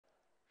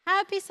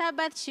Happy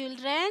Sabbath,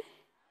 children.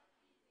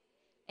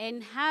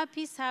 And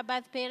happy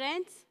Sabbath,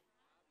 parents.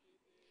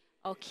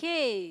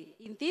 Okay,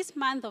 in this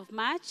month of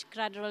March,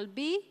 Cradle Roll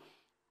B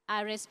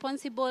are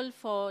responsible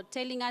for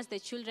telling us the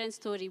children's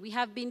story. We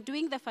have been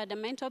doing the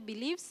fundamental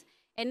beliefs,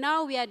 and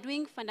now we are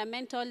doing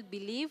fundamental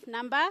belief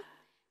number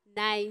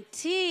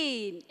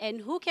 19.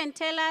 And who can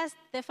tell us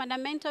the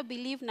fundamental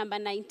belief number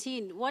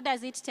 19? What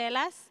does it tell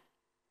us?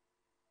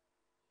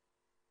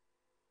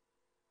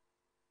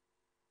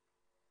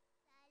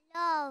 The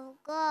law of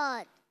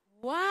God.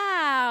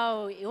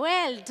 Wow,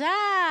 well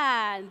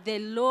done. The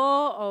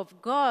law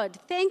of God.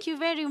 Thank you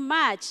very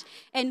much.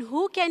 And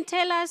who can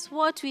tell us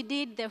what we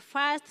did the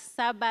first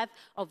Sabbath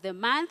of the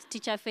month?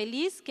 Teacher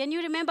Felice, can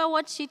you remember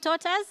what she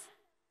taught us?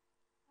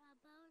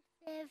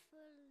 About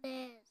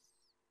faithfulness.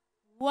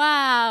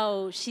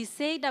 Wow, she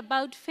said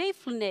about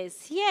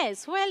faithfulness.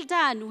 Yes, well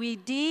done. We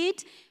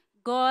did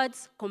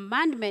God's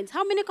commandments.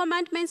 How many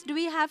commandments do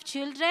we have,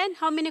 children?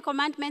 How many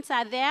commandments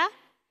are there?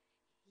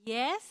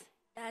 Yes?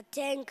 The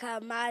 10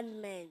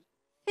 Commandments.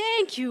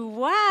 Thank you.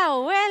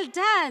 Wow, well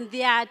done.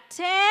 There are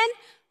 10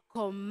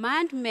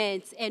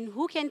 commandments. And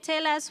who can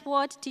tell us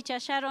what Teacher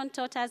Sharon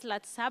taught us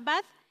last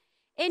Sabbath?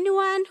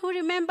 Anyone who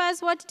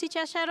remembers what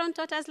Teacher Sharon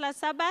taught us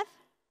last Sabbath?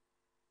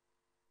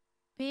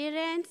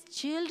 Parents,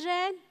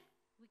 children?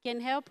 We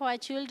can help our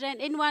children.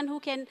 Anyone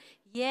who can?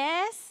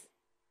 Yes?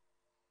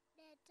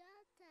 They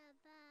taught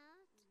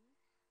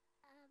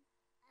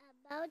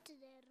about the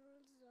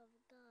rules of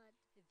God.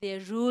 The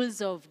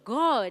rules of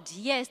God.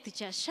 Yes,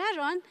 Teacher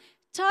Sharon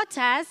taught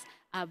us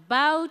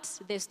about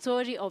the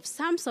story of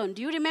Samson.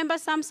 Do you remember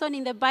Samson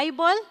in the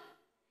Bible?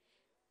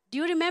 Do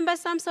you remember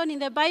Samson in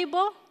the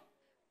Bible?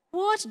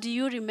 What do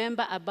you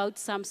remember about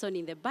Samson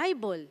in the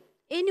Bible?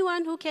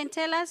 Anyone who can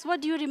tell us?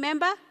 What do you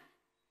remember?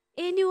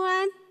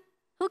 Anyone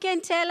who can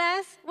tell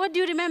us? What do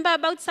you remember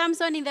about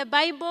Samson in the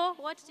Bible?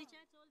 What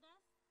teacher told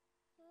us?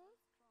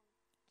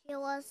 He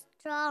was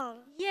strong.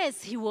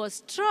 Yes, he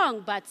was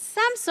strong, but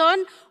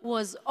Samson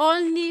was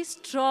only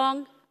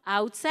strong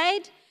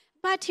outside,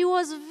 but he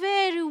was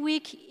very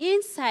weak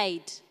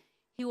inside.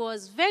 He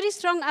was very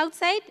strong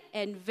outside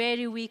and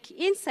very weak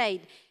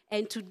inside.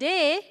 And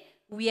today,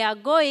 we are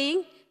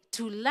going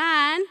to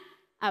learn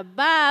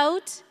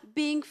about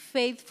being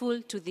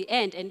faithful to the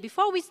end. And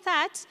before we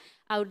start,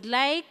 I would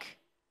like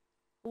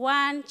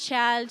one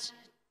child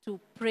to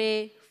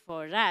pray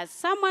for us.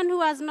 Someone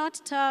who has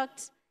not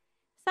talked,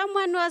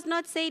 someone who has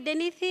not said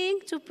anything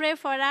to pray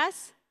for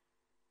us.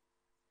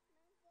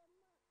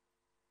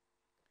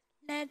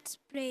 Let's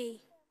pray.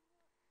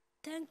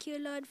 Thank you,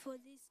 Lord, for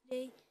this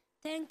day.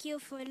 Thank you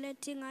for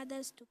letting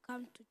others to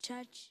come to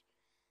church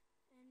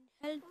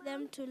and help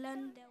them to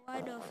learn the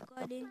word of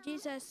God. In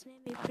Jesus'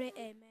 name we pray,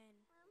 amen.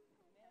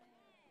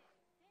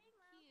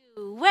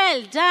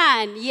 Well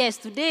done. Yes,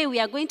 today we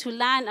are going to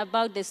learn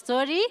about the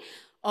story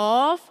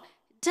of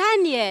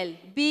Daniel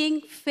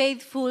being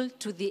faithful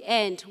to the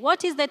end.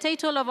 What is the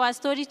title of our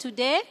story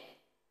today?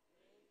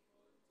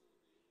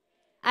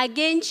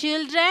 Again,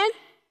 children?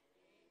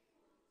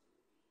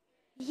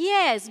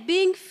 Yes,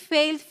 being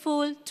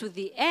faithful to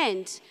the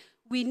end.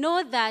 We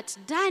know that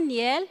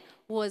Daniel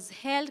was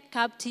held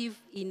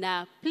captive in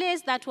a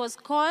place that was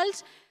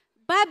called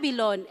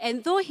Babylon.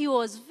 And though he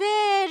was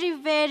very,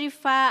 very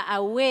far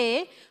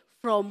away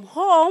from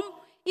home,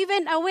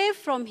 even away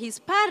from his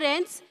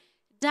parents,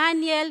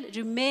 Daniel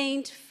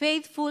remained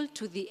faithful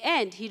to the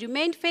end. He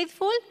remained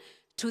faithful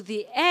to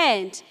the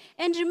end.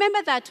 And remember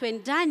that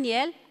when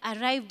Daniel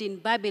arrived in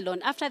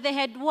Babylon, after they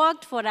had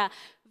walked for a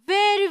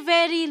very,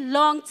 very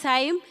long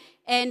time,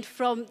 and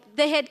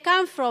they had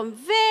come from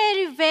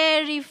very,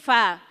 very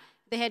far.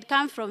 They had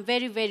come from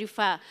very, very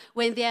far.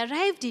 When they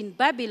arrived in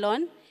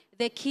Babylon,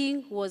 the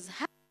king was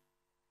happy.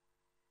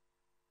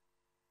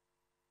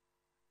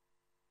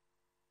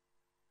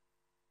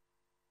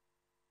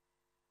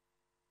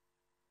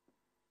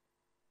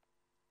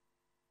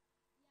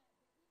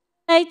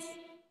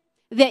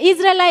 The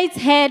Israelites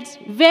had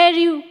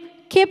very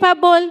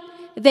capable,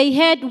 they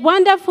had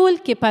wonderful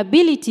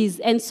capabilities,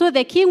 and so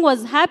the king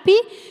was happy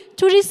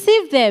to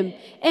receive them.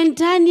 And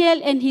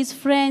Daniel and his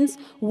friends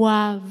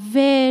were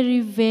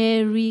very,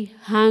 very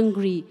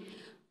hungry.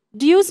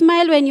 Do you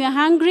smile when you are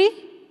hungry?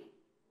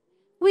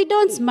 We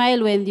don't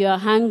smile when you are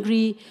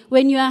hungry.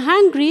 When you are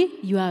hungry,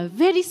 you are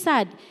very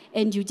sad,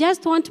 and you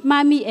just want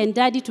mommy and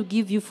daddy to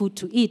give you food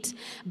to eat.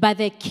 But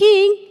the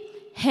king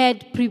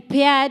had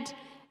prepared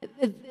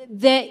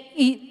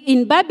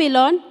in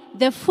Babylon,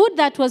 the food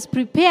that was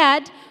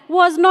prepared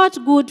was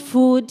not good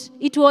food.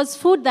 It was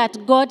food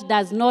that God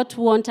does not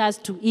want us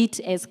to eat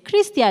as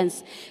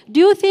Christians.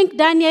 Do you think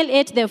Daniel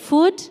ate the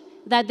food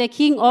that the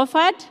king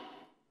offered?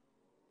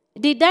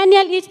 Did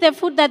Daniel eat the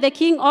food that the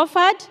king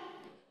offered?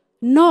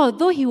 No,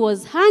 though he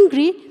was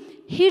hungry,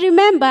 he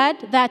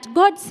remembered that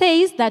God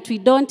says that we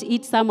don't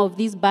eat some of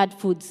these bad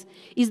foods.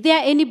 Is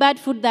there any bad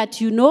food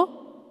that you know?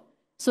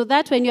 So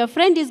that when your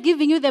friend is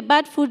giving you the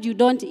bad food, you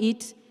don't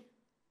eat.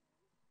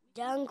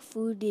 Junk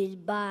food is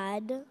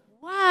bad.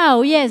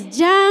 Wow, yes,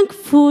 junk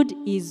food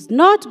is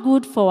not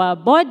good for our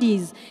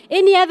bodies.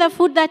 Any other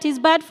food that is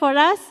bad for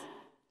us?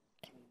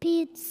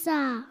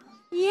 Pizza.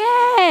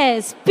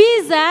 Yes,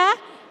 pizza.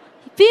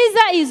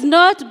 Pizza is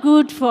not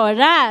good for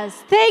us.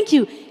 Thank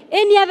you.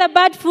 Any other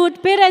bad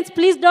food? Parents,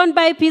 please don't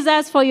buy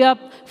pizzas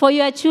for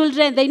your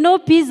children. They know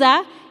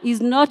pizza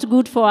is not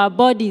good for our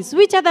bodies.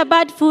 Which other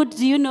bad food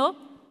do you know?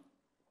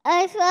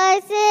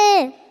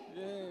 Spicy.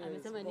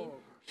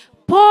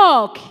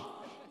 Pork.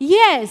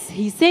 Yes,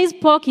 he says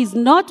pork is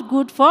not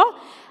good for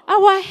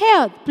our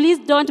health. Please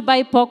don't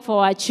buy pork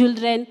for our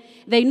children.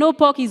 They know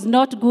pork is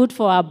not good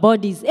for our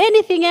bodies.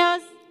 Anything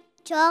else?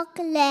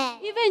 Chocolate.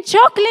 Even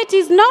chocolate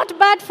is not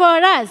bad for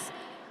us.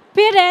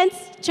 Parents,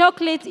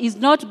 chocolate is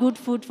not good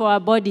food for our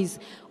bodies.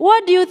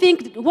 What do you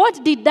think?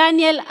 What did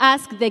Daniel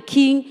ask the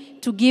king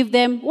to give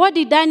them? What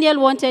did Daniel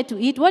wanted to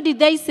eat? What did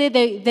they say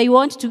they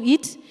want to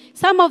eat?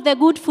 Some of the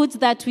good foods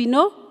that we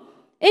know.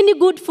 Any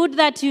good food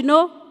that you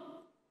know?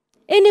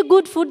 Any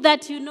good food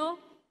that you know?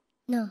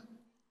 No.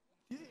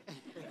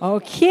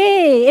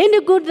 Okay. Any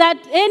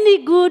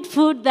good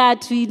food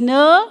that we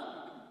know?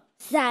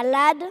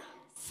 Salad.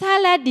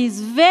 Salad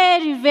is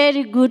very,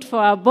 very good for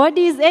our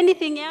bodies.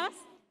 Anything else?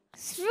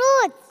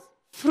 Fruits.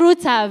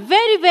 Fruits are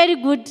very, very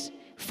good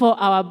for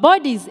our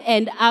bodies.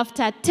 And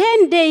after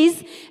 10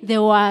 days, they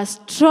were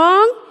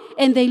strong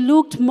and they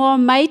looked more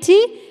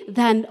mighty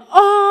than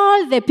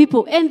all the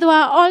people. And they were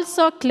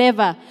also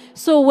clever.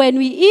 So when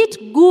we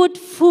eat good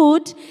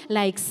food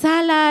like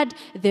salad,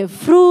 the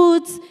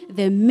fruits,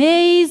 the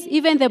maize,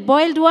 even the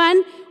boiled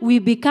one, we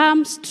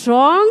become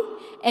strong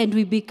and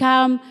we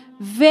become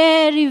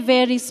very,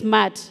 very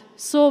smart.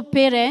 So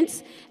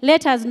parents,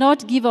 let us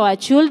not give our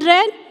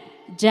children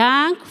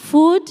junk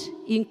food,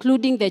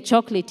 including the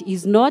chocolate,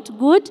 is not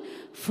good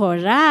for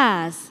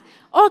us.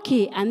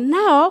 Okay, and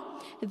now,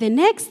 the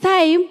next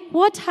time,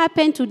 what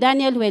happened to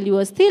Daniel while he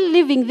was still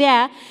living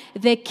there,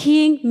 the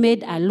king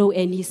made a law,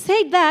 and he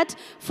said that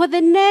for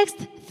the next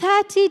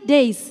 30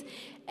 days,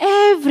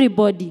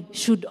 everybody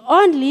should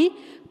only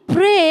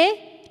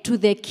pray to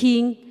the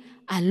king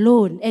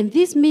alone. And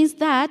this means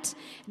that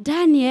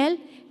Daniel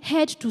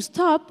had to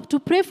stop to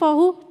pray for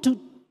who?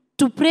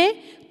 To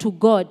pray to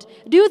God.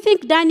 Do you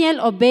think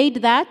Daniel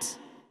obeyed that?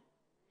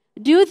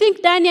 Do you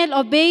think Daniel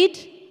obeyed?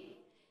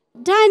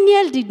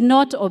 Daniel did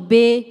not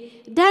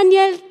obey.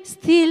 Daniel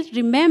still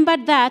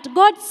remembered that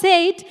God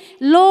said,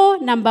 law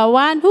number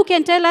 1. Who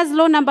can tell us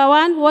law number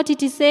 1, what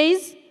it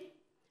says?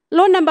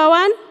 Law number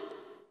 1?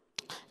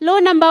 Law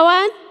number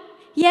 1?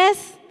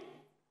 Yes?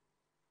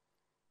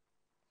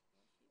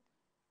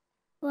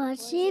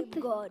 Worship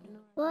God.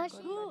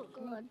 Worship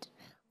God.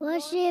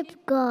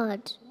 Worship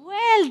God.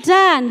 Well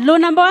done. Law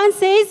number 1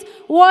 says,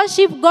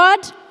 worship God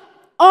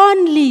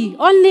only.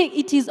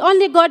 It is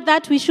only God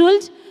that we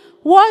should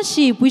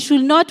worship. We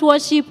should not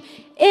worship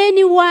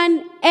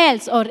anyone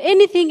else or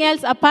anything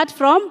else apart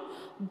from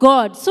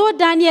God. So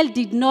Daniel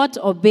did not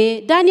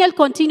obey. Daniel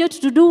continued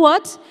to do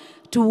what?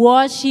 To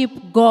worship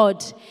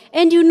God.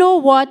 And you know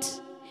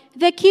what?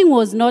 The king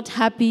was not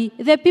happy.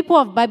 The people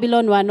of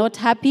Babylon were not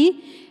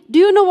happy. Do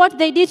you know what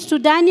they did to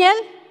Daniel?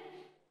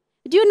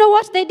 Do you know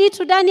what they did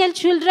to Daniel,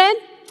 children?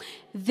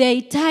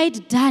 They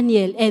tied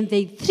Daniel and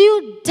they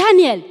threw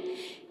Daniel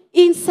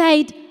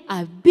inside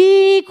a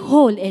big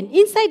hole. And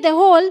inside the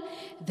hole,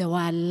 there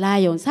were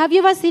lions. Have you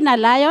ever seen a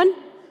lion?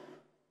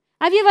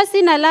 Have you ever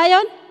seen a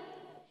lion?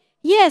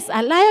 Yes,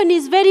 a lion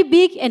is very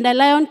big and a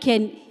lion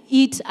can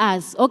eat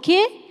us,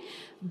 okay?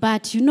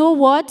 But you know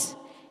what?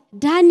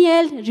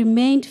 Daniel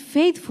remained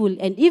faithful.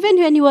 And even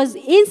when he was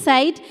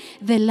inside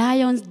the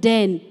lion's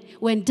den,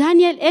 when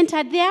Daniel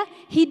entered there,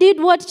 he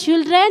did what,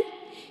 children?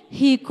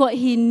 He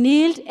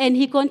kneeled and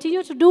he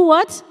continued to do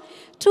what?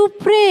 To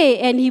pray.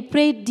 And he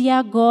prayed,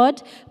 dear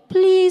God,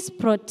 please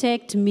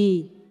protect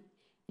me.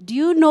 Do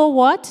you know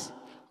what?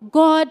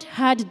 God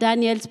heard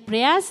Daniel's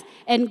prayers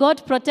and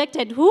God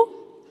protected who?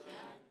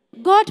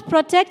 God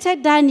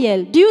protected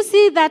Daniel. Do you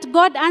see that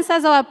God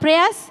answers our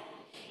prayers?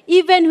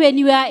 Even when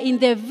you are in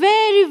the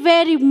very,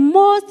 very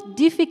most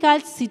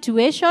difficult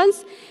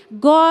situations,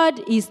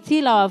 God is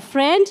still our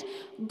friend.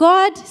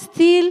 God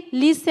still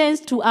listens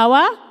to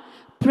our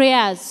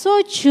prayers.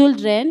 So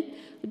children,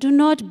 do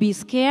not be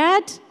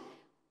scared.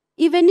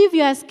 Even if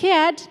you are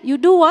scared, you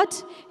do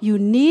what? You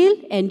kneel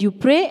and you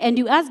pray and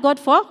you ask God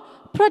for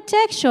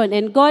protection.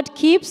 And God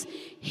keeps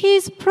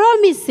his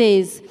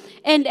promises.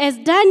 And as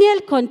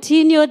Daniel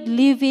continued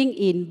living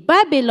in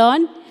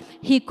Babylon,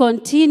 he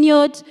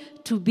continued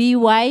to be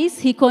wise.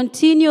 He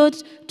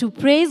continued to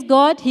praise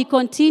God. He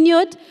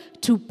continued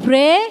to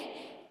pray.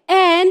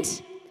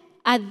 And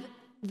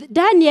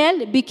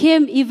Daniel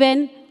became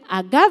even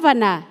a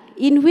governor.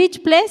 In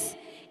which place?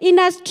 In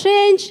a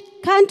strange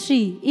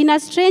country, in a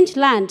strange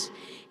land.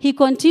 He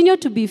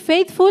continued to be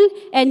faithful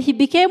and he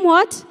became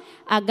what?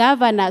 A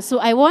governor. So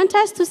I want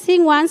us to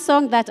sing one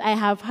song that I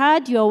have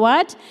heard your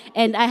word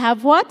and I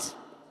have what?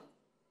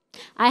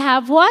 I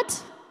have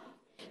what?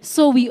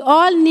 So we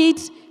all need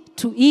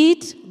to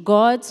eat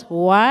God's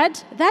word.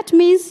 That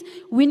means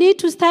we need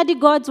to study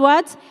God's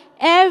words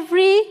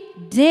Every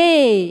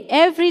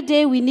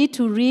day we need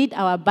to read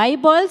our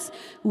Bibles,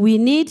 we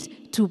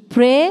need to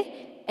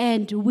pray,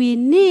 and we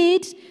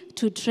need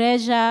to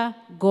treasure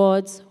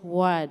God's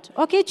word.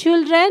 Okay,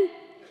 children?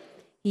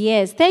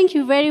 Yes, thank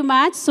you very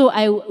much. So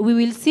we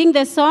will sing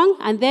the song,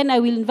 and then I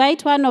will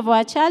invite one of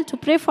our child to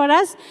pray for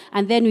us,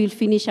 and then we'll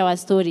finish our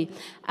story.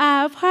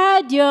 I've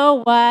heard your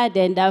word,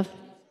 and I've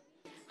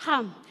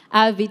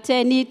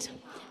eaten it.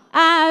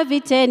 I've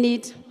eaten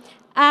it.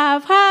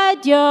 I've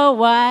heard your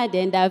word,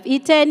 and I've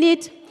eaten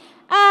it.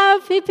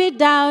 I've kept it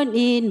down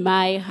in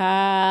my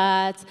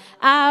heart.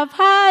 I've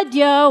heard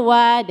your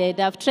word, and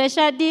I've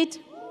treasured it.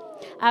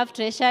 I've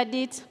treasured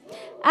it.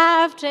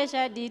 I've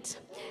treasured it.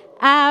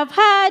 I've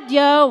heard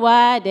your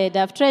word and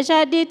I've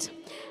treasured it.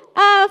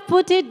 I've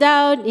put it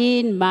down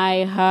in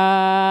my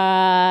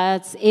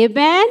heart.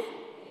 Amen?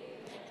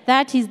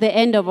 That is the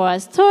end of our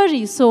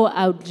story. So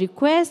I would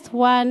request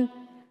one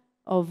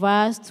of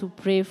us to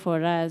pray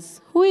for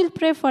us. Who will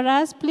pray for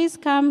us? Please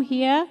come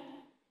here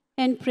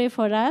and pray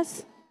for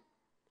us.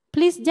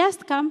 Please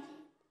just come.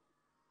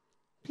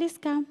 Please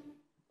come.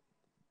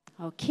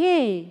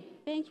 Okay.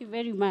 Thank you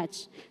very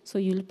much. So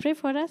you'll pray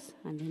for us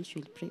and then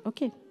she'll pray.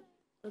 Okay.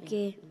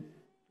 Okay,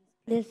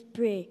 let's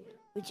pray.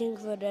 We thank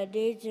for the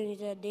day, thank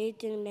the day,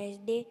 thank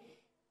next day.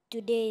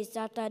 Today is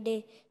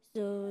Saturday,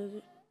 so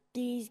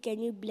please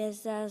can you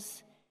bless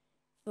us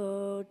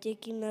for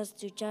taking us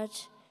to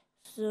church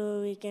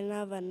so we can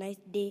have a nice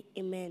day.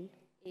 Amen.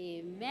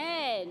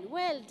 Amen.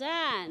 Well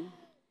done.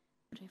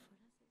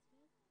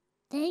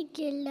 Thank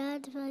you,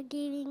 Lord, for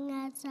giving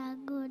us a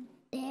good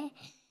day.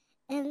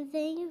 And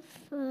thank you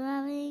for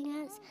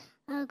having us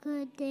a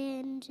good day.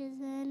 In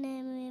Jesus'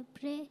 name we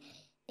pray.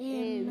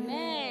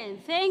 Amen.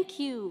 Thank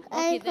you.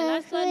 Okay, the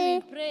last one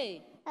will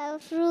pray.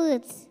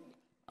 Fruits.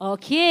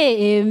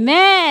 Okay,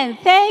 amen.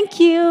 Thank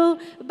you.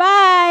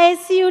 Bye.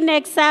 See you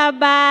next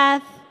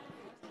Sabbath.